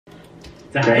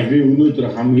За би өнөөдөр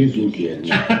хамгийн сүүл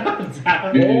ярина. За.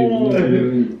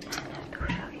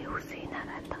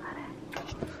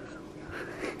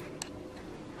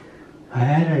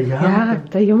 Яагаад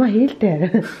та юм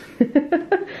хийлтэй.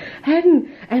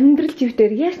 Харин амьдрал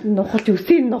живтээр яаж нухалж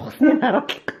үсийг нухсныг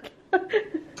харуулах.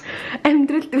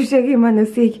 Амьдрал төвшөөгийн маань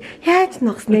үсийг яаж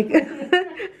нухсныг.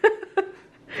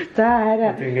 За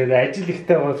арай. Тэгээд ажил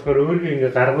ихтэй болохоор өөрийгөө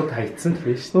ингээ гаргууд хайцсан л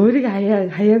биш.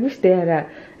 Өөрийгөө хаяагүй штэ арай.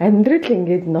 Амьдрал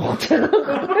ингээд нухаж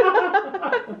байгаа.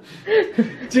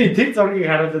 Чи тэр зургийг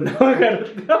хараад намайг хараад.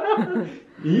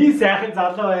 Ийм сайхан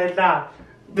залуу байлаа.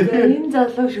 Энэ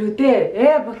залуу шүү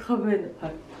дээ. Болох юм байна.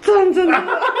 Зон.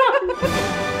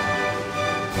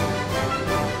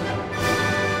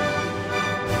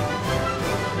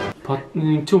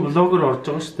 Чи блогер орж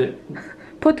байгаа шүү дээ.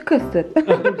 Подкаст.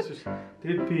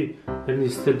 Тэгээд би харин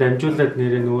өстө дамжуулаад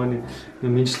нэрээ нөгөө нэг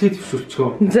мэнжлээ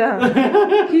төвшүүлчихөө. За.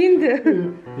 Хинд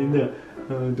энэ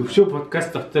төвшөө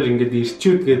подкаст дотор ингээд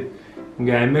ирчүүд гээд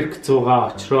ингээ Америк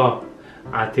 100-аа очлоо.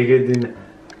 Тэгээд энэ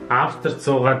Австрид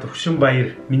 100-аа төвшин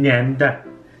баяр миний амьда.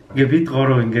 Ингээ бид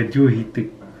гурав ингээд юу хийдэг.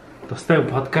 Тустай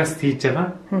подкаст хийж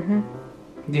байгаа.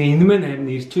 Тэгээ энэ мань харин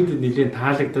ирчүүдэд нэлээд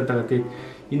таалагдаад байгаа. Тэгээд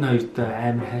энэ хоёртой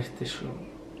амар хайртай шүү.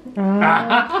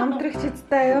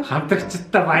 Хамтрагчдтай юу?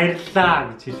 Хамтрагчдтай баярлалаа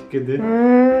гэж хэлэх гээд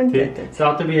байна. Тий.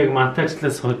 За одоо би яг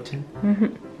монтажлаа сууж байна.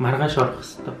 Маргааш орох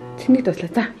хэвээр. Цэнийг дуслаа.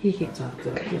 За хийе. За.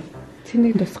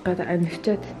 Цэнийг дусах гэдэг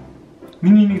анивчаад.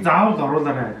 Миний нэг заавал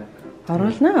оруулаарай.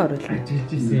 Оруулнаа.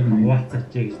 Ажиллажсэн юм хуваалцаач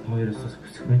гэж хоёроос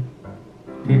хүсэх байна.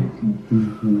 Тий.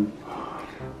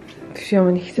 Тэшээ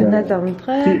мөн их санаа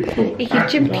замдгаа. Ich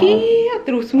чимки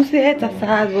өдөр үсмүсээ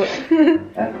засаагүй.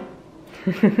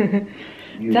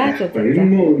 За.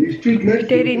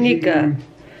 Тэр нэг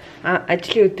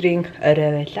ажлын өдрийн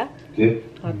орой байлаа. Тий.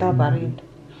 Одоо барыг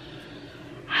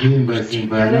юм байсан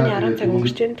байна. 10 цаг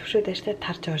өнгөрч энэ төвшөө дэжтэй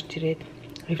тарж орж ирээд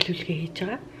хэвлүүлгээ хийж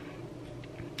байгаа.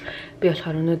 Би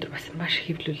болохоор өнөөдөр бас маш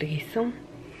хэвлүүлэг хийсэн.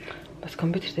 Бас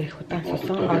компьютер дээр их удаан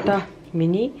суусан. Одоо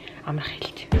миний амрах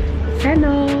хэлж. Сайн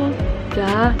уу.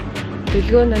 За,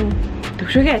 төлгөө нь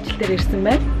төвшөөгийн ажил дээр ирсэн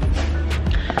байна.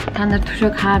 Та нар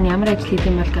төвшөөг хаана ямар ажил хийх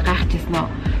юм бол гайхаж ирсэн үү?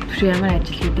 Төвшөө ямар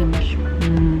ажил хийх юм бол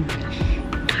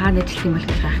хаана ажиллах юм бол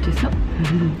гэж гайхаж ирсэн.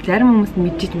 Зарим хүмүүс нь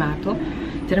мэдчихэж магадгүй.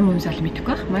 Зарим хүмүүс аль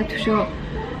мэдэхгүй байх. Манай төвшөө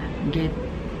ингээд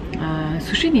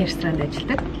сушины ресторанд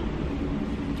ажилладаг.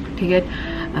 Тэгээд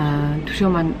төвшөө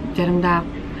маань заримдаа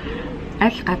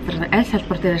аль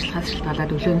салбар дээр ажиллахаас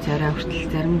шалтгаалаад өглөөний царай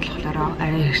хүртэл зарим нь болохоор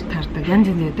арай их тардаг янз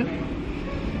янз байдаг.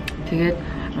 Тэгээд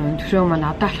төвшөө маань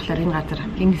одоо болохоор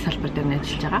энэ салбар дээр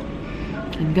ажиллаж байгаа.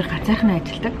 Энэ дээр ганцаархан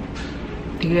ажилладаг.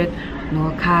 Тэгээд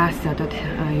нөгөө кас одоо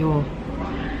юу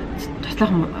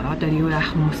туслах одоо юу яах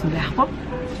хүмүүс нь байхгүй.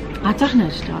 Ганцаархан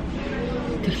ажиллаж байгаа.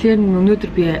 Тэгэхээр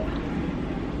өнөөдөр би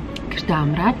гэртээ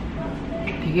амраад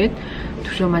тэгээд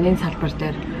төвшөө маань энэ салбар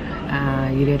дээр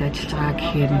ирээд ажиллаж байгаа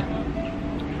гэхээр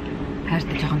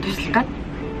хайртай жоохон туслах гад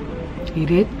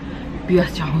ирээд би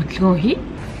бас жоохон хөдөлгөөн хий.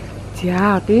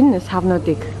 За одоо энэ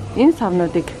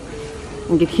савнуудыг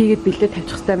ингээд хийгээд бэлдээд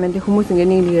тавьчих хэрэгтэй байна. Тэг хүмүүс ингээд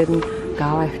нэг нэгээр нь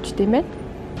гаваа авчт юм байна.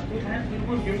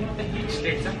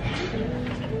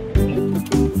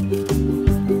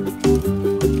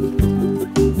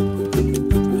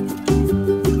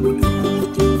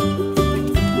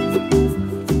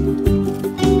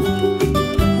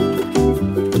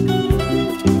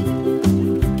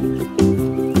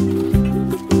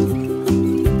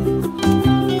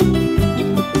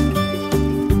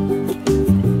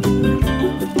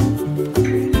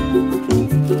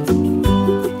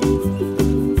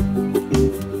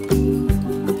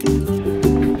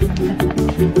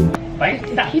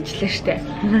 Хийчлээ штэ.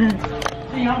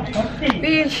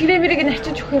 Би ширээ мэрийг нь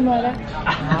ачиж өгөх юм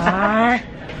аа.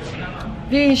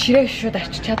 Би ширээг шууд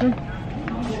ачиж чадна.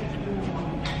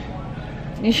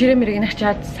 Энэ ширээ мэрийг нь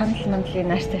ачаад санал мандлыг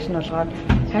нааш тааш нь болгоод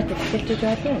хайртай тэлж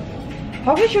байгаа юм.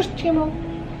 Хогийн шүрчих юм уу?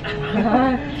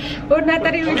 Өөр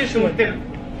надаар юу шүү дээ.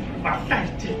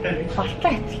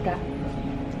 Балтай хэцэлтэй.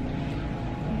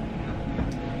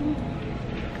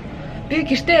 Би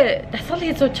гэртээ дасгал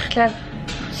хийж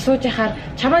сууж яхаар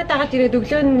чамайг дагаад ирээд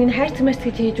өглөө нь энэ хайрц мэрц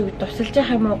гэж хийж өгд тусалж яах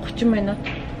юм уу 30 минут.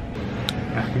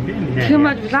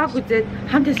 Тэгмээд влог үзээд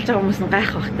хамт хэлж байгаа хүмүүс нь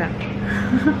гайх бах та.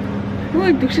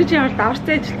 Нөө төгшөж ямар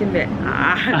даварцаа ажилт юм бэ?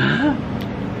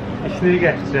 Эхнэрийг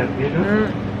авчираад гэнэ.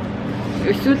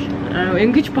 Эсвэл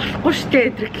ингэж болохгүй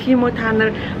штэ гэх юм уу та нар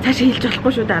цаашаа хэлж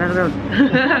болохгүй шүү дараагаар нь.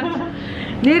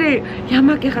 Нэр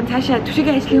ямаагийнхан цаашаа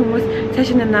төвшөгийн ажлын хүмүүс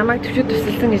цаашаа намайг төвшөд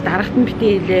тусалсан гэж дараагт нь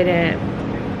битээ хэлээрээ.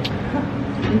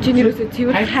 Энд чинь юусоо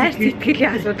цэвэр хайр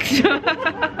сэтгэлийн асуудал шүү.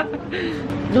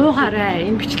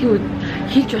 Нуугаарай энэ бичлэгүүд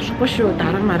Хийж болохгүй шүү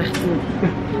дарга маргацсан.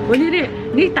 Өнөөдөр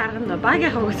нэг дарганд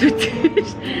багийнхаа үзүүлж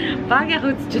шүү.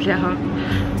 Багийнхаа үзчихэл яхаа.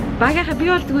 Багийнхаа би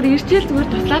бол зүгээр ирчээл зүгээр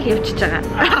туслаад явчихж байгаа.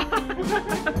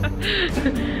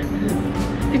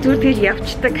 Би зүгээр тэгэл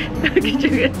явцдаг гэж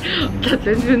үгээд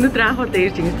бодлоо. Өнөөдөр анхудаа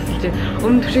ирж ингэж тусалж байна.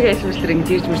 Өмнө төвшиг айлмжлэр ингэж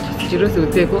ирж мэрж тусалж ерөөсөө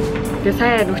үзээгүй. Тэгээ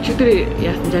сая өчигдөр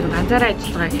яасан жаа ганцаараа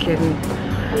ажиллагаа гэхлээр нь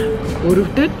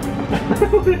өрөвдөд.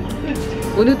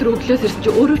 Өнөөдөр өглөөс ирсэн чи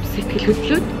өрөвч сэтгэл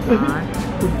хөдлөөд.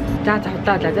 За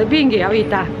завлаа. За би ингэ явъя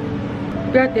да.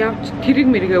 Би одоо явж тэрэг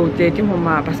мэргээ үзээ тийм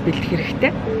хүмүүс бас бэлдэх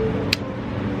хэрэгтэй.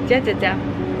 За.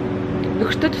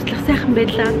 Нөхөртөө туслах сайхан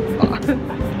байлаа.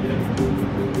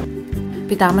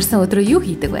 Бид амарсан өдрөө юу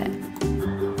хийдэг вэ?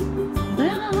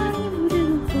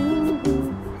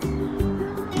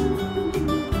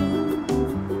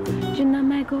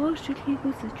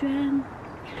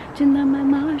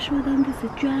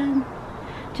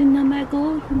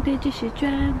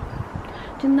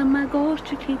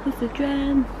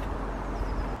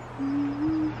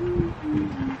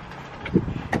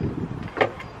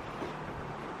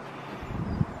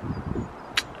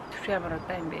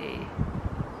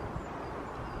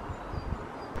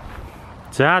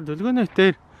 За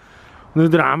дүлгөөнөөр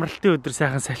өнөөдөр амралтын өдөр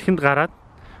сайхан салхинд гараад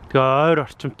тэгээ ойр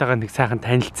орчимтойгоо нэг сайхан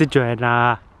танилцж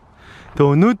байна.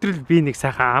 Тэгээ өнөөдөр л би нэг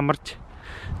сайхан амарч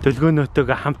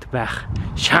дүлгөөнөөтэйгөө хамт байх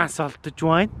шанс олдож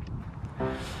байна.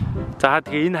 За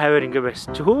тэгээ энэ хавар ингэ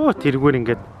барьсан чи хөө тэргээр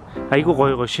ингээд айгу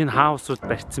гоё шинэ хаусууд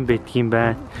барьсан байдаг юм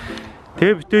байна.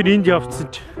 Тэгээ бид тээр энд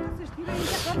явцсан чи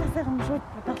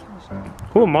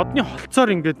хөө модны холцоор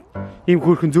ингээд ийм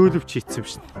хөөрхөн зөөлөвч хийцсэн юм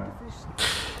шин.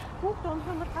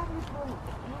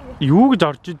 Юу гэж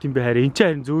орж ид юм бэ хараа. Энд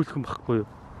чинь харин зөөлхөн байхгүй юу.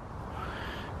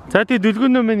 За тэгээ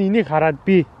дүлгөөнөө минь энийг хараад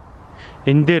би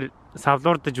энэ дээр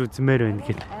савлуурдаж үзмээр байна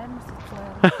гэхэд.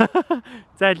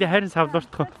 За харин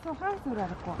савлуурдах.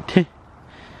 Тий.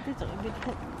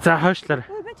 За хойшлаар.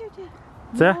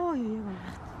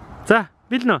 За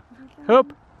билнэ.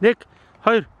 Хоп 1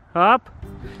 2 хоп.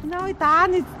 Нөө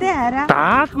даан идтэй хараа.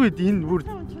 Даалгүй энэ бүр.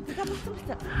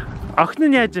 Охин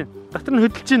нь яаж вэ? Дотор нь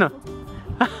хөдөлж байна.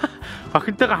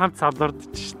 Охинтойгоо хамт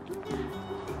савлуурдаж шин.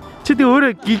 Чи тэг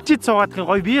өөрөө гэлжиж суугаад гин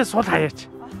гоё бие сул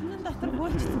хаяач. Охин нь дотор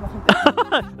гүйлжсэн бохоо.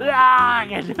 Яа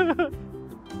гэл.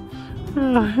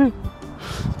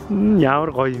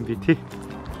 Ямар гоё юм бэ тий.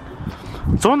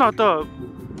 100 одоо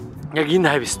яг энэ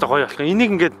хав өстой гоё болох.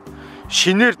 Энийг ингээд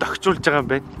шинээр догчулж байгаа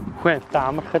юм байна. Хөөе та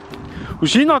амархад.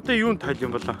 Шинэ одоо юунд тойл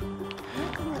юм болоо?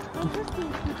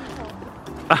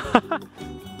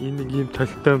 Энийг ийм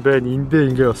толтой юм байна. Эндээ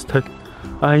ингээ бас тойл.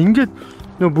 Ингээд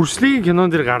нөө бүрслэгийн кинон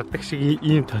дэр гардаг шиг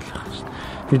ийм тойл байх шин.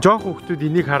 Тэг жоох хүмүүс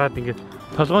энийг хараад ингээд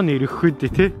толгойн өрөхөд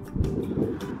тий.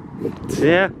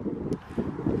 Зэ.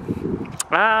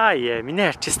 Яа, миний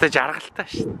харчистай жаргалтай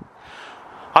шин.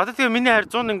 Одоо тэгээ миний харь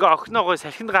 100 ингээ охиноо гой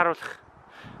салхинд гаруулах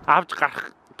авж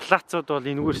гарах плацууд бол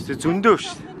энэгээрсээ зөндөө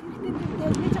шин.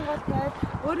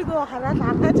 Өөрийгөө хараад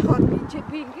ардаж хоод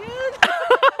би ингээд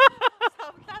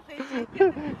савлаад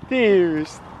байж. Тийм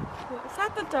шин.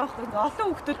 Саатал жоох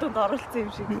олон хүмүүсд оролцсон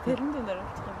юм шиг тэрэнд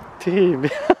оролцох юм. Тийм.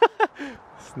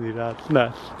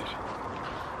 Сниралнаа.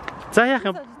 За яах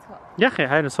юм? Яах юм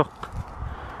хайр суух.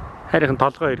 Хайрын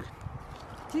толгой ирэх.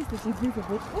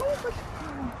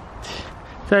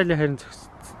 За л хайрын зөкс.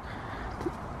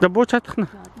 Да буу чадах нь.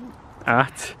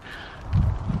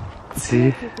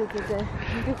 Зээ.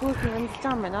 Энд гүйс янз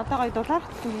жам байна. Одоо гоё дулаар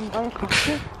гоё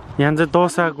хөвчөө. Янз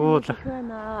дуусаагүй л.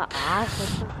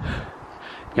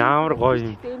 Ямар гоё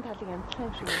юм. Энэ талыг амтлах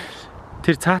юм шиг байна.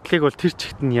 Тэр цаатлыг бол тэр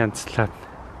чигт нь янзлаад.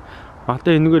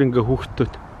 Одоо энэгээр ингээ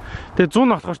хүүхдүүд. Тэгээ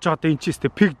 100 болохоор ч одоо энэ ч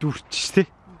өстэй пиг дүрч тий.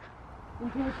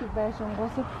 Энэ пиг байшин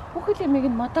госоо бүх л ямиг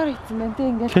нь модоор хийсэн байна тий.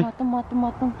 Ингээл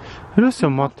модон.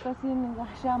 Ерөөсөө мод. Энэ ингээ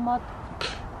хашаа мод.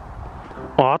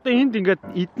 Одоо энд ингээд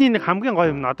эдний нэг хамгийн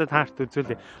гоё юм нь одоо таарт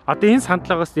үзүүлээ. Одоо энэ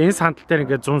сандлагаас энэ сандал дээр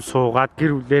ингээд 100 суугаад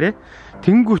гэр бүлээрээ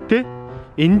тэнгүүтээ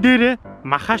энэ дээрээ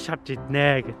махаа шавж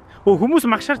иднэ гэх. Хүмүүс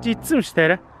мах шарж идсэн юм ш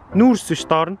таараа. Нүүрс ш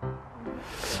доор нь.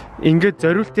 Ингээд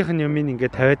зориултын юм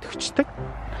ингээд тавиад өгчдөг.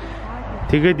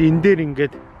 Тэгээд энэ дээр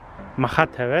ингээд махаа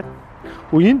тавиад.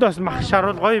 Энд бас мах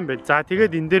шаруул гоё юм байна. За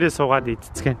тэгээд энэ дээрээ суугаад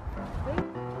идцгэн.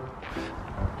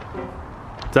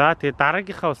 За тэгээд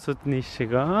дараагийнхаа улсууд нь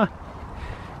шиг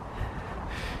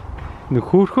нэг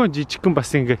хөөрхөн жижигхэн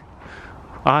бас ингээд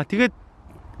тэгээд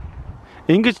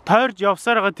ингэж тойрж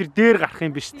явсаар байгаа тэр дээр гарах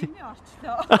юм биш тий.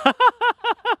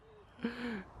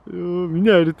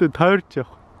 Миний хариутай тойрч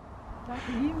явах. За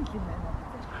ийм л юм байна.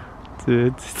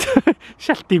 Зээ.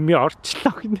 Шалт юм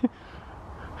орчлоо гинэ.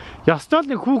 Ястол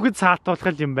нэг хүүхэд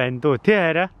саатуулах юм байна дөө тий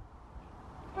хараа.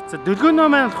 За дүлгөөнөө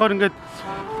маань болохоор ингээд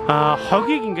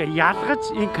хогийг ингээ ялгаж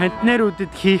энэ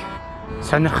контейнерүүдэд хийх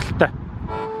сонирхолтой.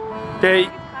 Тэгээ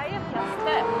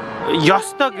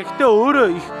ёстой гэхдээ өөрөө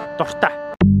их дуртай.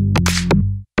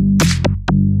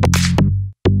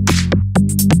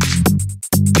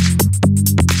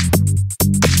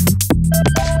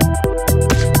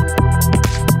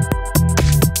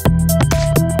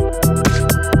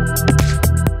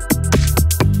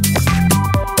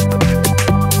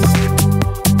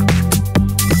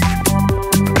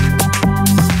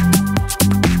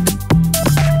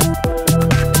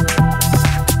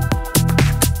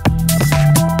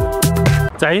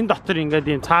 За энэ дотор ингээд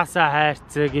ийм цаасаа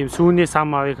хайрцаг ийм сүүний сам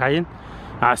авыг хаяна.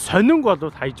 Сонинг бол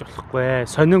хайж болохгүй.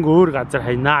 Сонинг өөр газар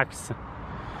хайнаа гэсэн.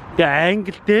 Тэгээ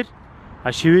англи дээр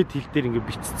шивэд хэл дээр ингээд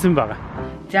бичсэн байгаа.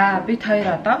 За бид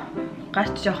хоёр одоо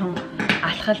гарч жоохон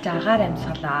алхалж агаар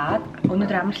амьсгалаад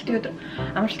өнөөдөр амралтын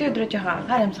өдрөө жоохон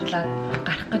агаар амьсгалаад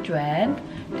гарах гэж байна.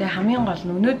 Тэгээ хамгийн гол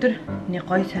нь өнөөдөр нэг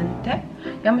гоё сонинтай.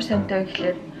 Ямар сонинтай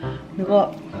гэхэлэр нөгөө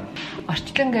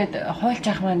орчлон гээд хуульч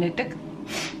ах маань нэдэг.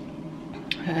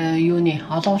 Юуны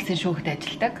олон улсын шүүхт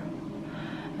ажилладаг.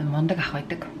 Мондог ах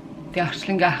байдаг. Тэгээ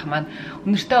орчлонгийн ах маань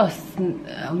өнөртөө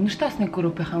усны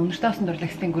группийнхан, өнөртөө усны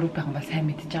дурлагчдын группийнхан бол сайн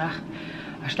мэдж байгаа.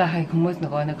 Орчлон ахыг хүмүүс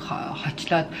нөгөө нэг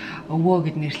хочлоод өвөө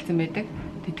гэд нэрлсэн байдаг.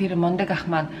 Тэр мондог ах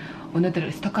маань өнөөдөр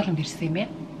Стокгольмд ирсэн юм ээ.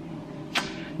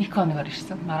 Нэг хоногор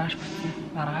ирсэн.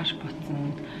 Маргааш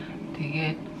буцсан.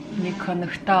 Тэгээд нэг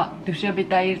хоногтоо төвшөө бид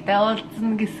аярдаа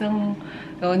уулзсан гэсэн.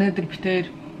 Өнөөдөр битээр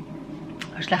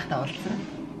орчлахтаа уулзсан.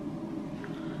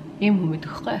 Ийм хүмүүс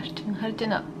өгөхгүй орчин харж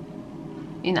байна.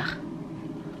 Энэ ах.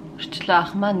 Орчлоо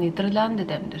ах маань Нидерландд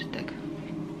амьдардаг.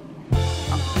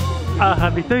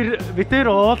 Битээр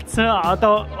уулзсан.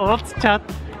 Одоо уулзчаад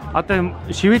одоо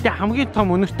Шведийн хамгийн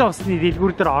том өнөртөө усны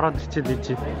дэлгүүр дээр ороод ирчээд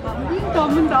байж байна. Хамгийн том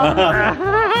нь даа.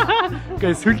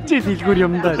 Гэ сүлжээ дэлгүүр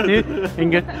юм да тий.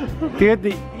 Ингээд тэгээд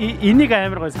энийг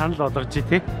амар гой санал болгож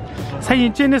тий. Сая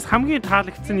энэчнээс хамгийн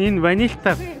таалагдсан энэ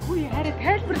ванильтай. Хүй хараа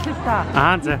тайлбарлаа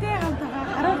та. За.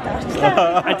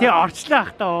 Орчлоо. Тэгээ орчлоо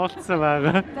ахтаа уулзсан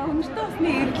байгаа. За өнөртөө усны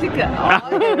эрлэг.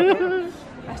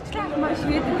 Орчлоо ах маань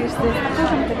Шведэд ирсэн,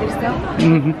 Стокгольмд ирсэн.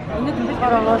 Өнөөдөр бид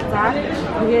гар уулзаад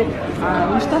тэгээд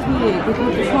өнөртөө усны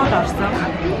дэлгүүрт шууд орсон.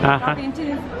 Тэгээд энэ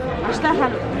чинь орчлоо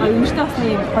ах өнөртөө усны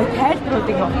гоё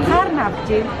тайлбаруудыг хаарна авч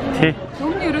ийн.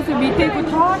 Өмнө нь ерөөсөө мэдээгүй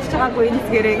тоодж байгаагүй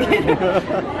энэсгэрээ гэх.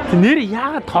 Нэр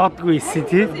яагаад тоодгүй ийсэн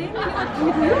тий?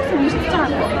 Ерөөсөө мэдчихэж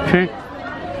байгаагүй.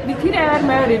 Нэг тэр аваар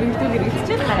маяр ирэмдэг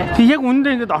хэрэгжиж байгаа. Тэг яг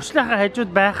үнэндээ ингээд орчлынхаа хажууд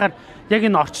байхаар яг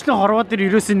энэ орчлон хорвоо дээр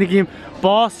ерөөсөө нэг юм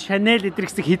Boss, Chanel эдэр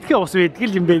гэсэн хитгэн ус байдаг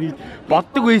юм байна гэж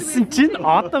боддог байсан чинь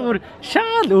одоо өөр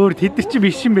шаал өөр тэдэр чи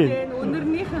биш юм байна.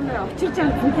 Өнөрнийхээ очирч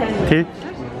амттай. Тий.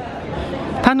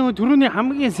 Та нөгөө түрүүний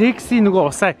хамгийн секси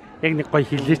нөгөө усаа яг нэг гоё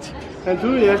хэлээч. Та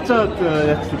түрүү ярьцаад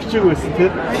бичээг байсан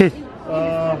тий.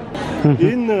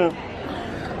 Энэ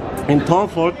Tom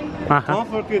Ford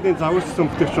гэдэг завгүй систем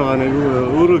бүтээгч байгаа нэг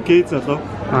өөрөө гей залуу.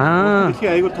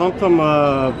 Тэгэхээр айгүй том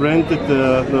брендed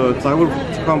завгүй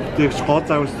бүтээгч гоо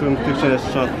завгүй систем бүтээгч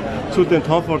ажиллаж сүүлийн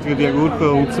Tom Ford гэдэг яг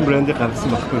өөрөө үндсэн брендийг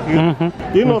гаргасан байхгүй.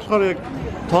 Энэ болохоор яг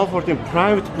Tom Ford-ийн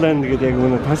private blend гэдэг яг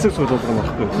үнэ тансаг суулгах юм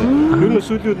байхгүй. Ер нь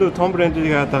сүүлийн Tom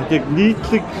brand-ийг хаадаг яг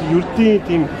нийтлэг ердийн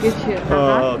тийм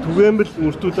түгээмэл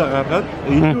үртүүлээ гаргаад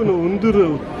илүү өндөр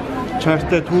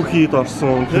чартай түүхийд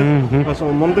орсон тийм бас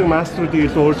мундаг мастеруудыг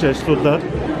илүү уурж ажиллуулад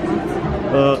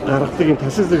гаргадаг юм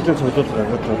тасаг зэрэглэн цуглуулга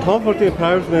гаргадаг. Tom Ford-ийн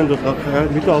private brand бол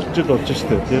илүү олон жил болж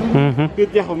штэ тийм.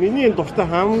 Тэгэд яг миний энэ дуртай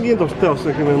хамгийн дуртай ус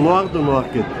гэх юм Noir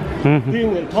гэдэг. Тийм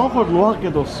Tom Ford Noir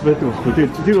гэдэг ус байдаг байхгүй.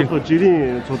 Тэгээд тэр бол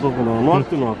жирийн цуглуулга Noir.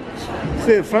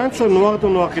 Тэгээ Францаар Noir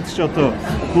гэдэг чинь одоо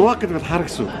Noir гэдэг нь хар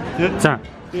гэсэн үг тийм. За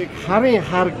яг харын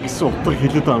хар гэсэн утга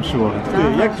хэлээд байгаа юм шиг байна.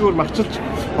 Тэгээ яг зүгээр марчилж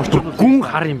орчуулбал гүн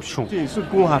хар юм шүү. Тийм эсвэл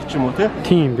гүн хар ч юм уу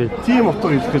тийм юм бэ. Тийм утга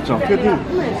хэлэх гэж байгаа. Тэгэхээр энэ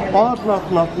all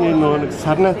not-ны нэг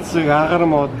сарнацыг агаар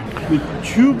мод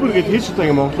тюбер гэж хийж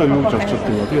байгаа монголоор юу гэж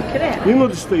орчуулдаг юм. Тэгээд энэ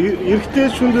бол өстой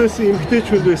эрэгтэй хүнд байсан, эмэгтэй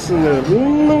хүнд байсан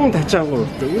үнэн тачаангуй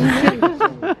өртөө.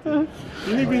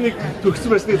 Энийг би нэг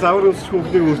төгссөн байсныг завар өмсч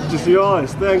хүүхдийг өртчихсэн. Йоо,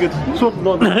 өстой ингээд шууд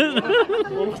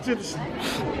унгачээд шин.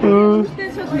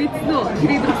 Шууд мэдсэн үү?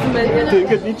 Тэрийг дурсан байх.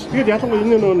 Тэгээд ялангуяа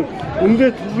энэ нэг өндөө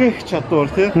түгээх чадвар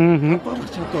тийм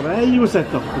хадгалах чадвар аюу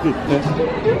сайтай байхгүй тийм.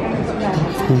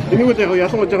 Энийг бол яг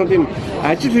ялангуяа жоохон тийм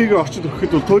ажил хийгээ орчид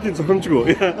өгөхэд бол туулийн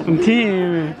зохимжгүй.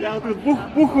 Тийм. Яг бүх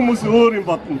хүмүүс өөр юм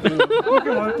бодно. Бүх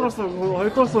юм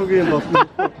хоёрдугаар суугийн бодно.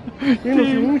 Энэ бас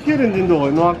үнэхээр энэ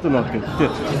дөө нуартан нот гэдэг.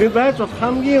 Би байж бол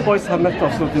хамгийн гоё санаатай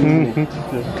оснууд юм.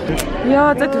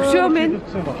 Яа за төвшөө минь.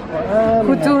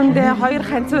 Хүзүүндээ 2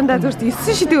 ханцундаа зүрт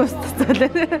 9 шидэг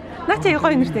устцаалаа. Наа чи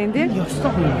гоё нэртэй юм тий.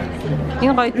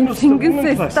 Энэ гоё тийм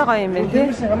Чингисээс та гоё юм байна тий.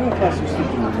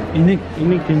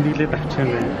 Энийг тэмдэглээд авчих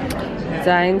юм байна.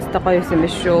 За энэ та гоё юм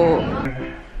биш шүү.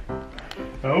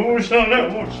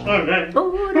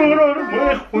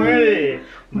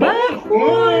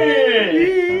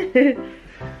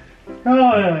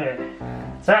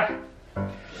 За.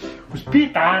 Би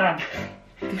дараа.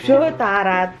 Төвшөө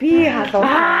дараад би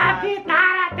халуусаа. Би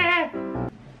дараад ээ.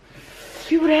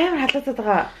 Би бүр амар халуусаад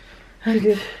байгаа.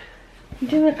 Тэгээд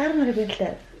энэ гар нарыг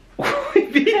байлаа.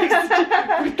 Би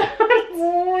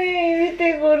ой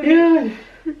тэгвэл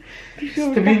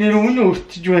би нэр үнэ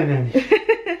өрчиж байна.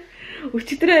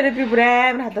 Өчигдрөө яриад би бүр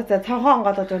амар халуусаа цонхоо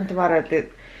онгоолгож унтмаар байдаг.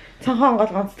 Цонхоо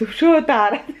онгоолгоц төвшөө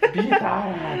дараад. Би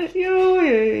дараа. Юу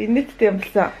инээдтэй юм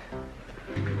болсон.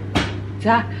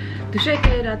 За төвшөө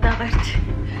дээр одоо гарч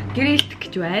гэрэлдэх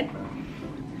гэж байна.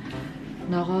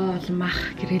 Ногоо олмах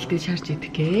гэрэлдээ шарж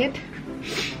идэх гээд.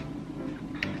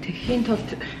 Тэгэхийн тулд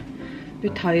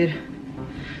бид хоёр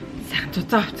сайхан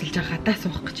цуцаа авцалж байгаа гадаа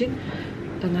суух гэж байна.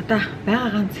 Одоо надаа байгаа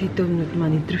ганц хэдүүнүүд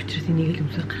маань өдрөв учраас энийг л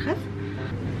өмсөж гарахаас.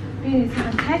 Би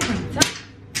сайхан тайж амцаа.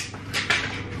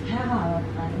 Тайгаа аваад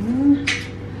гарна.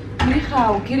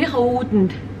 Гэрийнхээ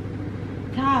өвдөнд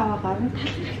таа аваад гарна.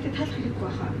 Талах хэрэггүй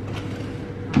байхаа.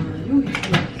 Юу хийх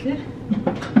вэ гэхээр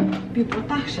би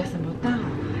будаа хашаасан будаа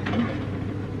гарна.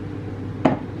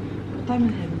 Будаа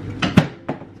минь харин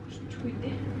чүгүй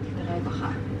дээ. Тэрай баха.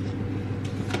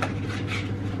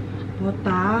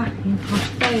 Будаа энэ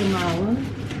тостой юм аавна.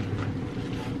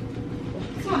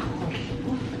 Уцаа авах.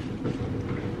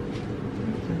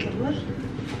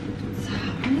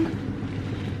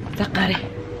 За гарыг.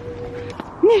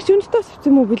 Нэр ч үнэтэй авсан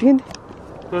юм уу бэлгэнд?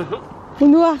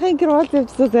 Өнөө ахын гэр уул авсан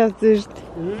шүү дээ.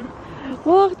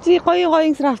 Ох чи гоё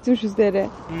сар авсан шүү дээ.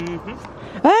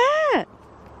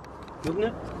 Нүрнэ?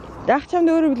 Ах чамд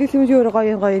өөрөө бэлгэлсэн юм чи өөрөө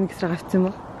гоё гэсрэг авсан юм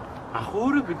уу? Ах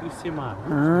өөрөө бэлгэлсэн юм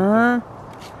аа.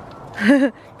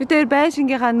 Би тэр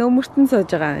байшингийнхаа нөмөртөн сууж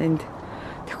байгаа энд.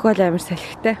 Тэгвэл амар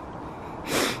салхитай.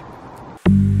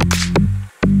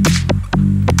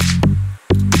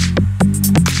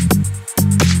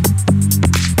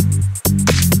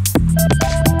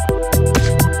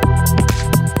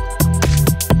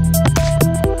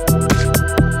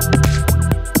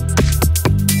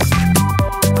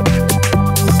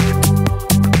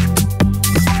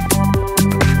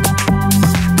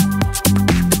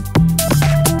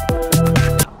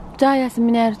 За яасан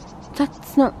минь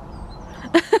цацсан.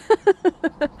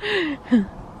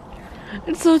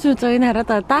 Сууж энэ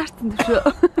хараад даарсан төшөө.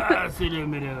 Сэлээ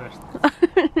мэрээ гаш.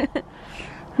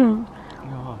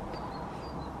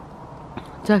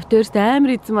 За тэрс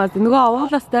амар эзэн маа нөгөө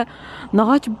овоолоостай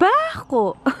ногооч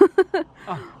байхгүй.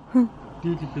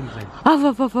 Дийлхэн зай. Аф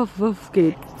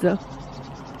гэдэг.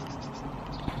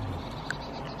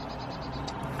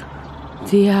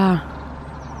 Зя.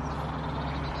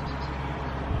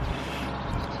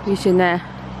 Ишнэ.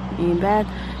 Ийм байд.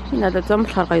 Энэ надад зам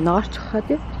болохоор гоё ногооч хаа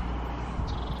тий.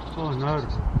 Нойр.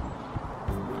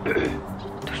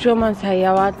 Төвшөө маань сая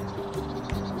яваад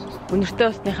өнөртөө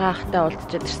усныхаа ахтай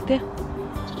уулзчаад ирстэй.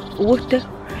 Өвөөтэй.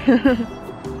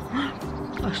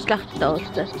 Очлоохтой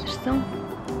уулзаад ирсэн.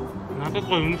 Надад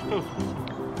гоё өнөртөө ус.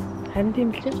 Харин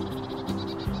тийм л дээ.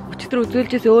 Өчигдөр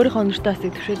үзүүлжээс өөрийнхөө өнөртөө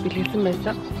усыг төвшөөд бэлгэлсэн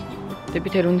байсан. Тэгээ би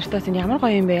тэр өнөртөө ус ямар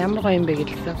гоё юм бэ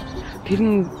гэдэлсэн. Тэр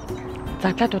нь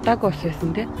задлаад удаагүй ус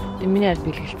байсан тий. Тэгээ миний ард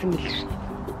бэлгэлсэн бэлэг шин.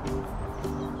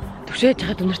 Төвшөөж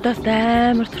хахад өнөртөө ус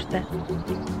амар туртай.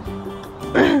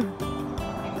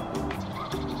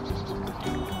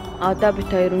 Одоо бид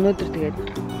хоёр өнөөдөр тэгээд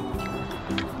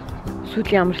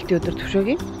сүүлийн амралтын өдөр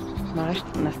төвшөөгийн маргааш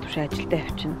нас төвшөө ажилдаа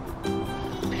явчихна.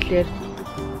 Тэгэхээр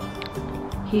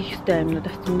хийх ёстой юмнууд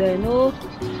авсан байна өө.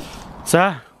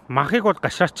 За, махыг бол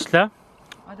гашаачлаа.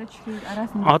 Одоо чихийг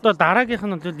араас нь. Одоо дараагийнх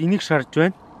нь бол энийг шарж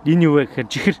байна. Энэ юу вэ гэхээр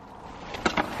жихэр.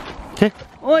 Тэ?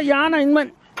 Оо яана энэ маань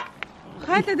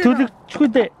хайлаад байна. төлөгчгүй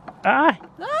дээ.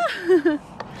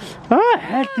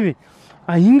 Хайлт юм.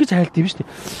 Ингэж хайлт юм шүү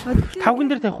дээ. Тавган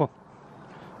дээр тавих уу?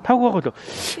 Тавг байгаа л.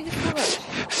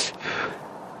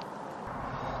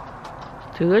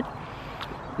 Тэгээд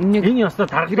энэ ясна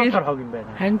таргалахаар хог юм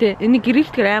байна. Харин тэ энэ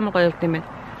гэрэлтгэр амар гоё явд юм байна.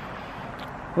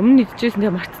 Өмнө идчихсэн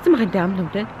тэгээ мартцсан байх юм ам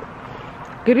юмтай.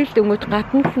 Гэрэлт өнгөт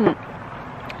гатнаас нь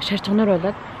шарч гонор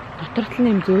болоод доторт нь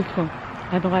юм зөөлхөн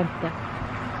авгаа юмтай.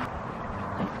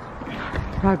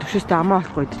 Төвшөөстэй амаа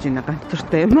болохгүй гэж байна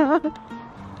ганцуртай юм аа.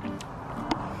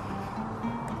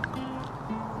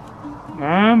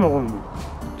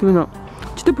 Тэгвэл нөө.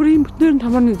 Чи бүр ийм бүтээр нь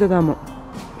тамаар нэгдээд аа мó.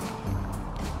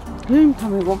 Ийм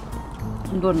тамайг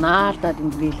дөр наалдаад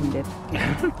ингээлэндээ.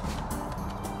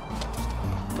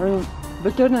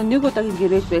 Бүтээр нэг удаагийн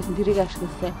гэрээс байсан тэрийг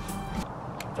ашигласан.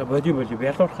 За боди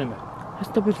ялуурах юм байна.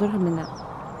 Хаста болоорох юм байна.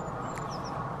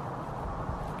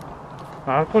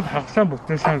 Аагүй хагсаа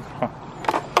бүтээсэн гэх.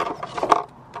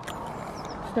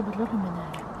 Хаста болоорох юм байна.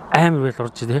 Амар байл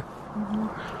урж тий.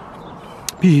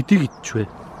 Би хэдийг идчихвэ.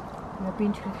 Би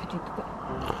энэ чихэд хийж идэггүй.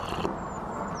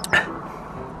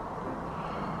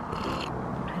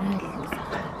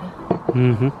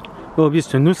 Өө би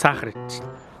сонир сахар идчих.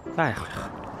 За яах вэ?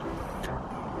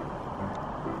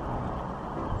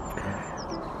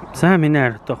 За миний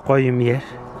ард гоё юм яар.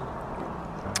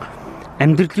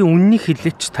 Амьдралын үннийг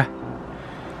хэлээч та.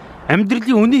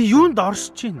 Амьдралын үнийг юунд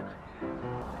оршиж байна?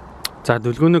 За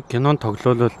дүлгүүнэг кинон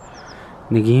тоглоулвал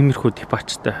нэг иймэрхүү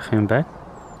типачтай байх юм байна.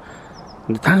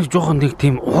 Та нэг жоохон нэг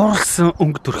тийм ууралсан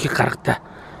өнгө төрхийг гаргатай.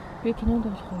 Би кинонд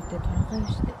болох үедээ торгоо юм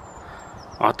шүү дээ.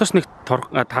 Одоо ч нэг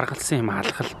таргалсан юм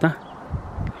алгал та.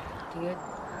 Тэгээд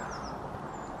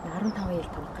 15 ил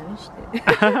торгоо юм шүү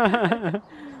дээ.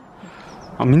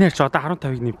 Миний ч одоо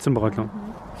 15-ыг нэмсэн байгаа л юм.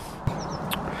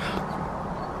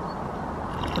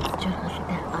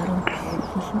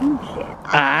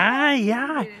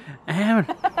 Яа. Амар.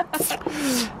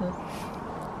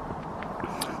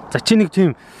 За чи нэг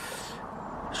тийм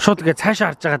шууд гээ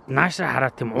цаашаа харж агаад наашаа хараа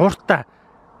тийм ууртаа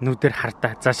нүдээр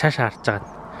хардаа. За цаашаа харж агаад.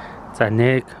 За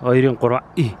 1 2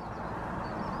 3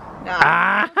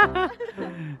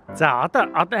 За одоо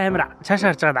амар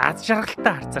цаашаа харж агаад аз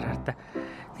жаргалтай харцаар хартаа.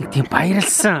 Нэг тийм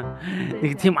баярлсан.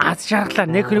 Нэг тийм аз жаргалаа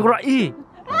 1 2 3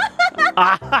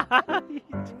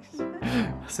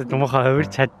 Асаа томхоо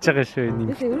хувирч чадж байгаа шүү юм.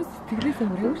 Тэгээ ерөөс сэтгэлээсээ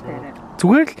хувираагүй шүү дээ.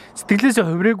 Зүгээр л сэтгэлээсээ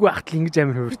хувираагүй ахтал ингэж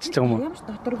амар хувирчиж байгаа юм уу? Ямар ч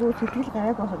доторгүй сэтгэл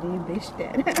гайг байхад юм байна шүү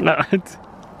дээ.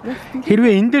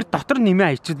 Хэрвээ энэ дээр дотор нэмээ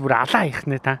аячид бүр алаа их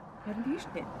нэ та. Харин тийм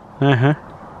шүү дээ. Ааха.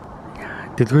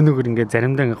 Дэлгөөнөөр ингээ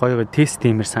заримдаа ингээ гоё тест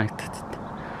тиймэр санагдаад.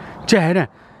 Чи хараа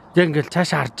яг ингээл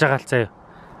цаашаа харж байгаа л заяа.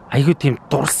 Айгуу тийм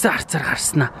дурсан харцаар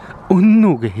гарснаа. Үнэн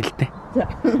үү гэ хэлдэ.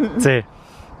 За.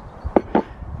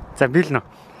 За бил нөө.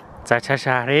 За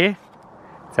цаашаа харъя.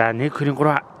 За 1 2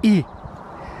 3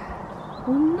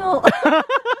 Үнэн.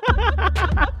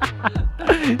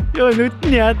 Йоо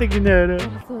нүдний яадаг гинэ.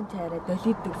 Сүүн цаараа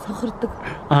долидаг, сохордог.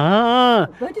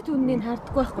 Бодит үннийг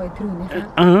хаардаггүй байхгүй тэр үнийхээ.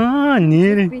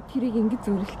 Нэр. Би тэрийг ингэж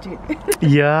зөрлөж байна.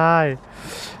 Яа.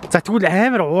 За тэгвэл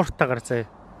амар ууртаагаар заяа.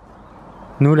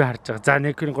 Нүрээ харж байгаа. За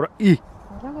 1 2 3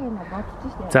 Уураагаа юм бодчих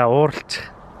шүү дээ. За ууралч.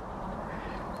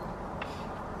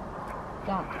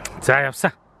 За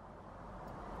явсаа.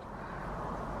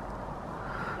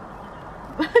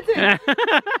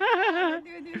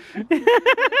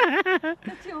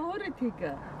 Чи өөрөө тэг.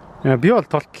 Би бол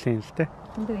толтлын л дээ.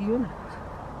 Энд юу нэ?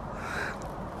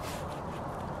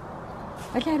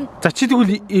 Алиари. За чи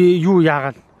тэгвэл юу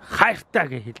яагаад хайртаа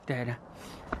гэж хэлдэг арай.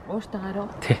 Ууртаагаар уу?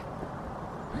 Тий.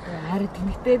 Харин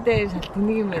тэнэгтэй дээ шал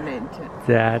тэнэг юм байна энэ чинь.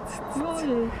 За.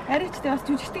 Харин ч бас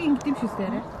жүжигтэй ингэдэм юм шүү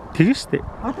дээ. Тэгэн штэ.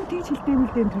 Одоо тэгж хэлдэг юм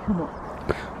л дээ гэх юм уу?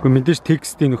 Гэхдээ мэдээж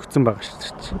текстийг өгсөн байгаа шүү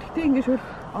дээ. Гэхдээ ингэ шууд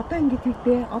одоо ингэ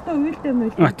тэгдэ. Одоо уйлдаа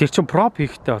мөл. Тэр чинь проп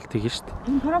хийхтэй бол тэгэн штэ.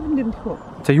 Энэ пропн дээр нөхөө.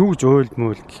 За юу гэж уйлд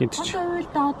мөөл гэхэд чи. Одоо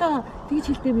уйлдаа одоо тэгж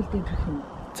хэлдэг юм л дээ гэх юм уу?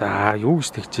 За юу гэж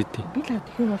тэгчихдээ. Би л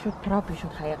тэгэх юм шууд проп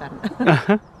шууд хаяа гарна.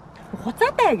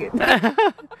 Хуцаатай гэв.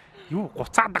 Юу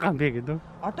гуцаад байгаа юм бэ гэдэг.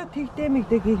 Одоо тэгдэ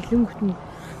мэгдэг хэлэнгөт нь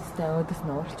өстэй өдөс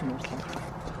нь уурч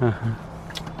муурлаа.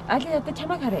 Али одоо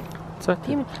чамайг харъя. За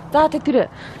тийм. За тэр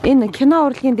энэ кино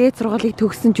урлагийн дээд сургуулийг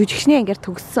төгссөн жүжигчний ангиар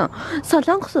төгссөн.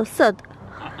 Солонгос улсад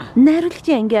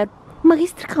найруулагчийн ангиар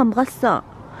магистрт хамгаалсан.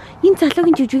 Энэ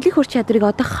залуугийн жүжиглэх ур чадрыг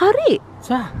одоо харъя.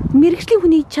 За. Мэргэжлийн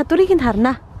хүний чадварыг нь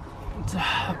харна.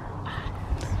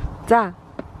 За.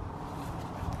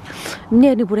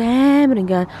 Миний бүр амар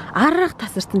ингээ арга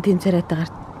тасарсан тэм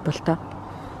царайтайгаар болтоо.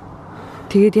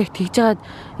 Тэгээд яг тэгж жагаад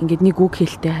ингээд нэг үг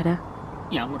хэлтэй хараа.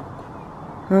 Ямар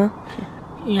үг?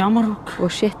 Ямар үг?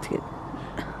 Shit гэд.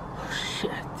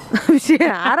 Shit.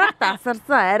 Арга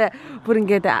тасарсан арай бүр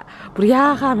ингээд бүр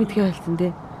яахаа мэдхээ болсон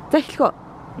дээ. За эхлэхөө.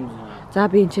 За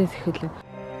би энэ ч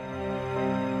эхэллээ.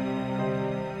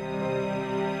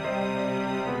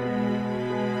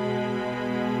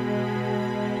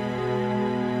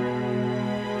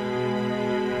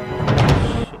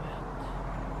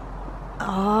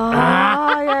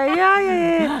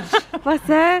 Бас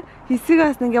хэсэг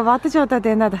бас ингээ бодож удаад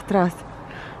байна дотроо бас.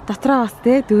 Дотроо бас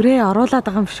те дүрээ оруулаад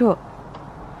байгаа юм шүү.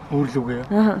 Өөрлөгөө.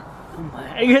 Аа.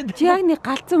 Чи яг нэг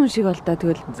галзуу хүн шиг бол да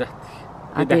тэгвэл. За.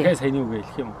 Дахиад сайн юу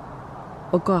гэлэх юм.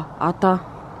 Өгөө одоо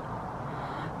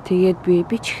тэгээд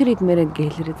би чихэр идмээрээ гээ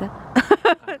хэлэрээ за.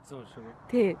 юм шиг.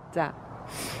 Тий. За.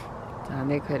 За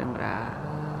 1 2 3.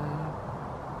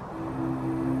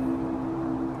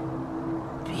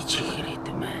 Би чихэрэд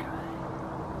мээр.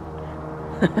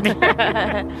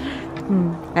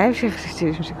 Аим шиг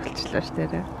юм шиг болчихлоо ш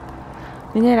тэрэ.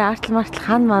 Миний артл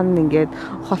хан маань ингээд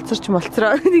холцорч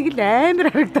молцроо нэг л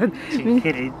амар харагдаад.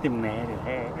 Чихэрэд мээр.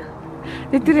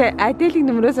 Тэр Аделийг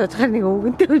нөмрөөс очихаар нэг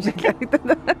өвгөнтэй юм шиг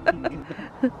харагдаад.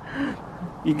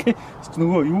 Ингээ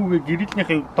нөгөө юу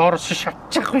гэрэлнийхээ доор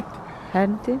шатчих байт.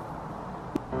 Харин тий.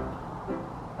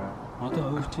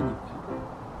 Одоо хөвч чинь.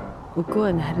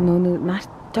 Үгүй харин нөгөө нар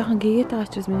жоохон гэгээд байгаа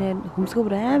ч бас миний хөмсгөө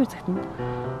бүр амар цагтана.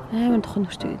 Амар тохон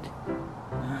өрчгээд.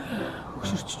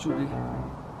 Хөшөрч юу вэ?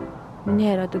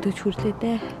 Миний хараа одоо 40 хүрлээ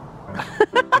дээ.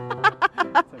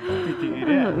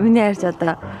 Миний харж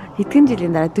одоо хэдхэн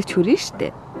жилийн дараа 40 хүрнэ штэ.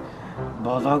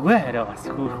 Болоогүй хараа бас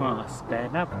хөөрхөн бас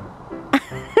байна.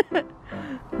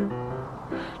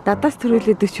 Дадаас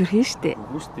төрүүлээд 40 хүрнэ штэ.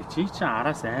 Үгүй штэ. Чи чинь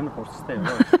араас амар хурцтай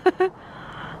яваа.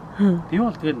 Би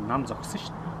бол тэгэл нам зогсон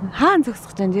штэ. Хаан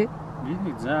зогсох гэж байна тий. Би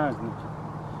нэг заа нэг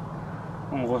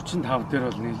 35 дээр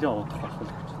бол нэлээ удах байх л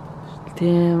гэж бодсон штэ.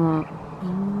 Тийм үү.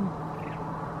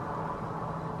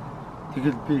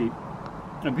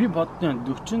 Тэгэл би бодсон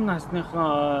 40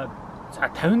 насныхаа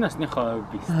 50 насныхаа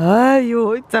би.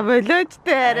 Юу за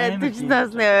болоочтой арай 40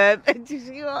 насны байж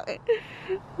шиг.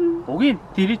 Угийн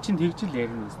тэр чинь тэгжил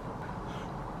ярина юм.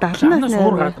 70 насны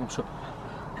суур гад юм шүү.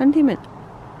 Хан тийм ээ.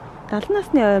 70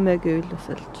 насны аймаа гэвэл бас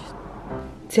олж байна.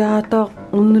 За одоо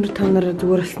өнөр танаар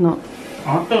зүгээр болсон уу?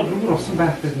 Одоо зүгээр усан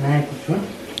байхтай найдаж байна.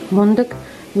 Мундаг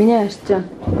миний арчаа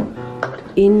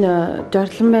энэ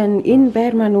жорлон байна. Энэ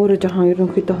байр маань өөрөө жоохон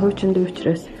ерөнхийдөө хуучин дүү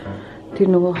учраас тэр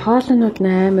нөгөө хоолнууд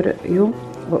амар юу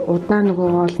удаа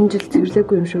нөгөө олон жил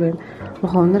цэвэрлээгүй юм шиг байна.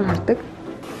 Мохоо өнөр гардаг.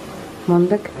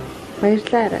 Мундаг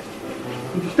баярлалаа.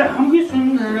 Гэхдээ хамгийн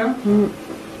сүн хараа.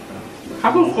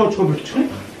 Хагас гоочгүй болчих юм.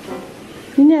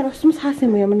 Миний усмас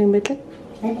хаасан юм ямар юм бэ лээ?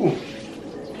 Үгүй.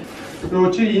 Нөгөө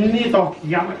чи энэний доо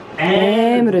ямар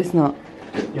амар байсан уу?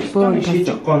 Ястаа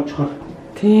шийдэх гоочхоо.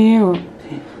 Тийм.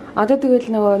 Одоо тэгэл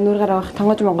нөгөө нүр гараа авах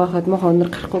тонгож монгоход мохоо өнөр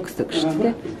гарахгүй гэсэн үг шүү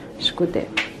дээ. Шгүй дээ.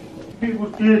 Би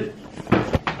бүгдээ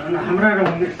хамраараа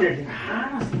өнөрлөө.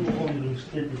 Хаанаас нөгөө юм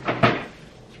шүү дээ.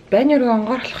 Банер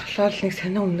онгоорлохлоор нэг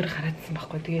сонио өнөр хараадсан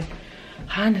байхгүй. Тэгээ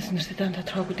хаанаас нэртэй дан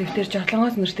тодорхойгүй дэвтэр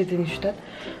жорлонгоос нэртэй дээ шүү дээ.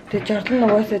 Тэгээ жорлон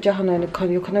угаасаа жоохон нэг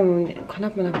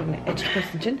коноп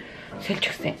ажилласан чинь сэлж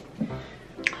өгсөн.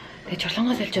 Тэгээ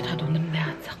жорлонгоос сэлжээд хад өнөр нь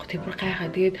яацсахгүй. Тэр бүр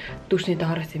гайхаа. Тэгээд дүүшний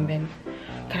доороос юм байна.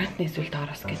 Карантины эсвэл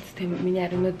доороос гэж. Тэгээ миний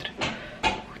ари өнөдөр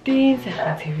бүгдийн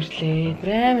сайхан цэвэрлээ.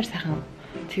 Амар сайхан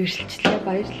цэвэрлэлчлээ.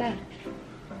 Баярлалаа.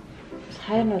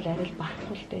 Хайр нь бол арай л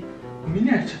барахгүй л дээ.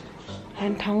 Миний ачаад.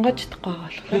 Харин тонгож чадахгүй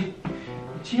болохоор.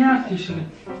 Чи яа тийш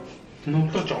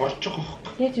нудлаж орж байгаа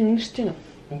хөөхгүй. Яаж үнэрч гин үү?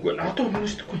 Үгүй надад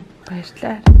үнэрчдэггүй.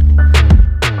 Баярлалаа.